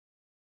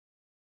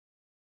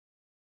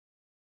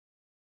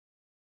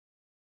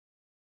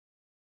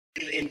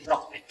in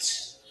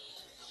prophets,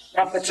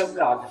 prophets of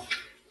God.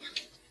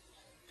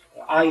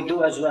 I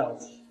do as well.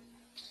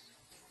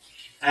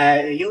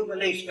 You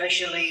believe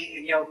especially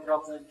in your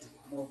prophet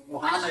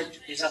Muhammad,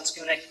 is that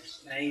correct?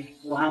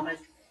 Muhammad?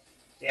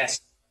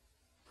 Yes.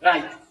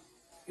 Right.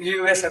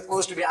 You were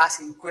supposed to be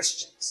asking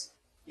questions.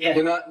 Yeah.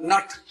 You know,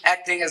 not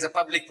acting as a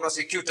public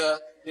prosecutor,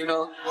 you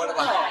know, what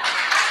about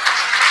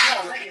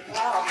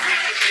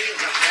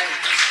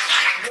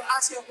You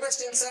ask your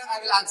question, sir, I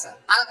will answer.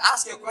 I'll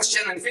ask your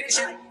question and finish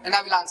it, and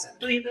I will answer.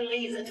 Do you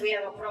believe that we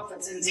have a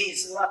prophets in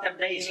these latter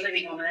days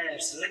living on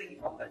earth, living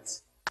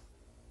prophets?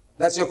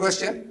 That's your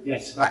question?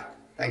 Yes. Right.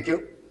 Thank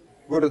you.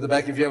 Go to the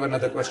back if you have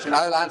another question.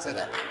 I will answer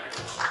that.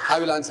 I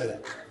will answer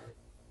that.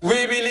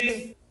 We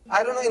believe,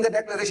 I don't know, in the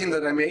declaration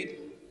that I made,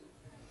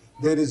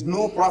 there is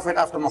no prophet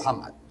after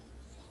Muhammad.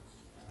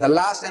 The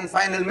last and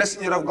final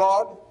messenger of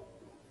God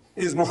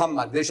is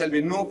Muhammad. There shall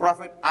be no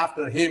prophet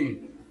after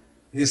him.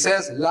 He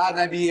says, La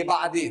Nabi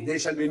Ba'di, there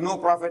shall be no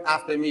prophet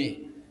after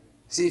me.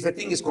 See, if a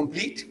thing is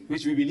complete,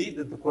 which we believe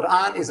that the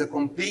Quran is a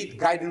complete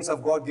guidance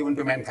of God given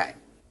to mankind.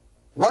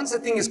 Once a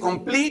thing is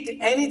complete,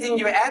 anything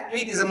you add to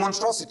it is a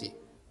monstrosity.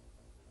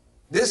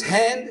 This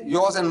hand,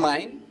 yours and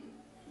mine,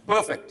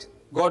 perfect.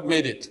 God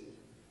made it.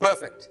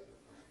 Perfect.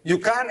 You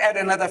can't add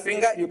another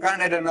finger, you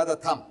can't add another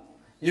thumb.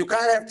 You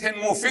can't have 10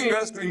 more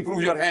fingers to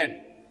improve your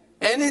hand.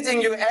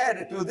 Anything you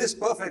add to this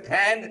perfect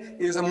hand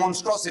is a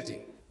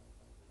monstrosity.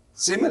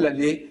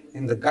 Similarly,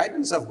 in the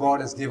guidance of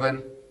God is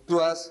given to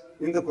us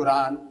in the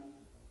Quran,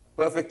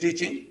 perfect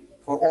teaching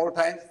for all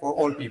times, for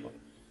all people.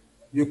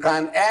 You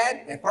can't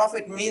add, a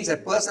prophet means a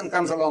person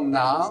comes along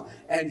now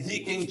and he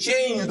can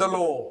change the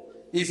law.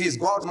 If he's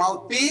God's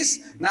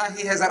mouthpiece, now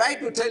he has a right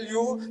to tell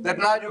you that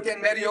now you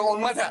can marry your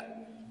own mother.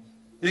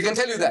 He can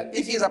tell you that.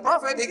 If he's a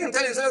prophet, he can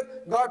tell you, sir,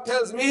 God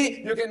tells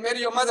me you can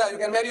marry your mother, you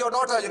can marry your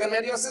daughter, you can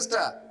marry your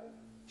sister.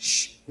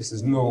 Shh, he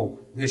says, no,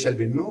 there shall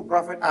be no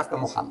prophet after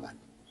Muhammad.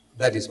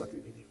 That is what we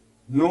believe.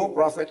 No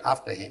prophet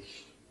after him.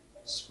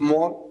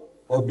 Small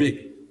or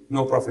big,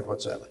 no prophet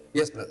whatsoever.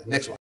 Yes, brother,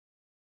 next one.